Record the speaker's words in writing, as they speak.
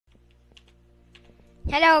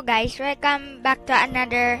Hello guys, welcome back to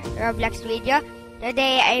another Roblox video.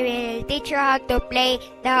 Today I will teach you how to play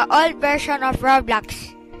the old version of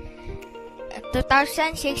Roblox.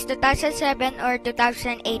 2006, 2007 or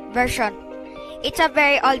 2008 version. It's a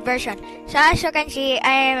very old version. So as you can see,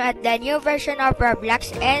 I am at the new version of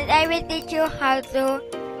Roblox and I will teach you how to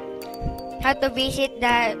visit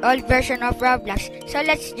the old version of Roblox. So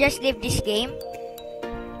let's just leave this game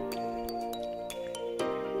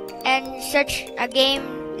and search a game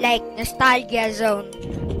like Nostalgia Zone.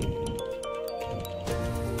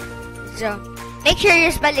 Make sure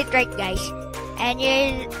you spell it right, guys, and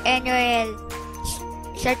you'll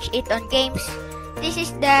search it on games. This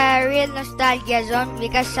is the real Nostalgia Zone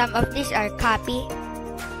because some of these are copy.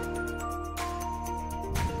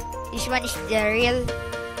 This one is the real.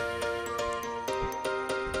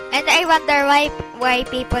 And I wonder why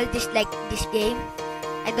people dislike this game.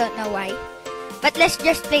 I don't know why. But let's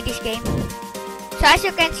just play this game. So as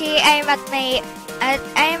you can see, I'm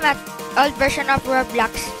at old version of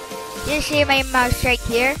Roblox. You see my mouse right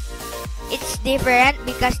here. It's different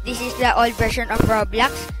because this is the old version of Roblox.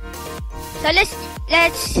 So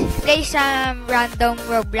let's play some random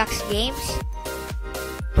Roblox games.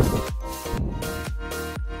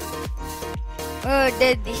 Oh,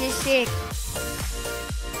 dude, this is sick.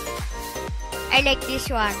 I like this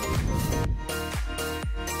one.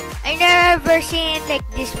 I never seen it like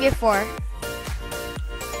this before.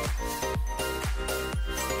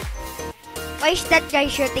 Why is that guy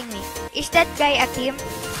shooting me? Is that guy a team?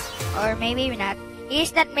 Or maybe not. He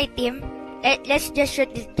is not my team. Let's just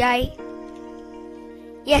shoot this guy.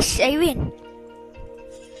 Yes, I win.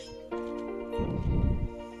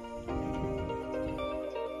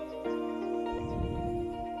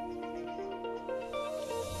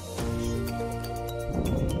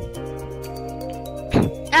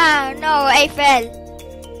 Ah, no, I fell.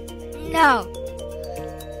 No.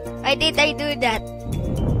 Why did I do that?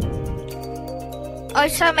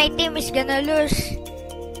 Also, my team is gonna lose.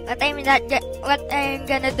 What I'm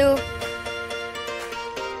gonna do?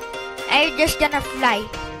 I'm just gonna fly.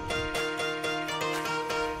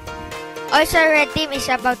 Also, red team is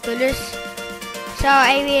about to lose. So,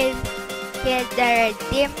 I will kill the red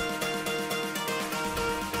team.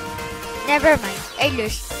 Never mind, I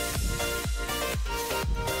lose.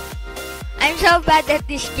 I'm so bad at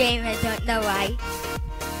this game, I don't know why.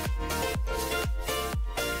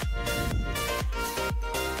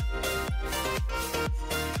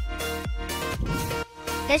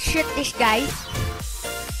 Let's shoot this guy.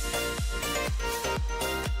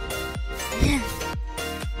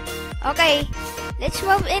 Okay, let's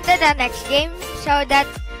move into the next game so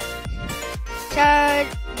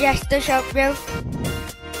just to show proof.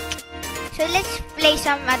 So let's play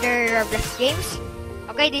some other Roblox games.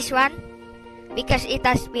 Okay, this one because it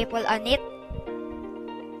has people on it.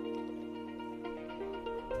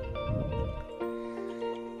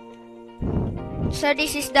 So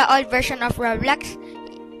this is the old version of Roblox.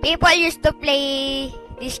 People used to play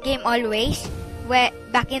this game always,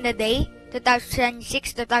 back in the day,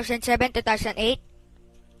 2006, 2007, 2008.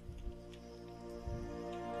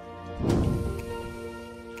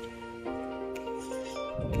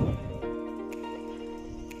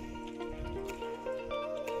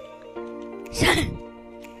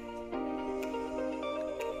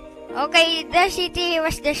 Okay, the city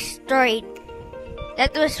was destroyed.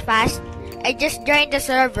 That was fast. I just joined the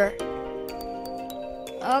server.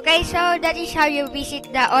 Okay, so that is how you visit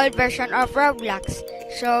the old version of Roblox.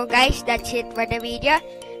 So guys, that's it for the video.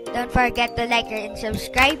 Don't forget to like and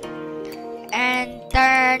subscribe. And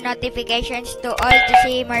turn notifications to all to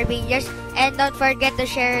see more videos. And don't forget to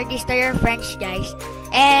share this to your friends, guys.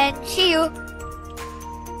 And see you!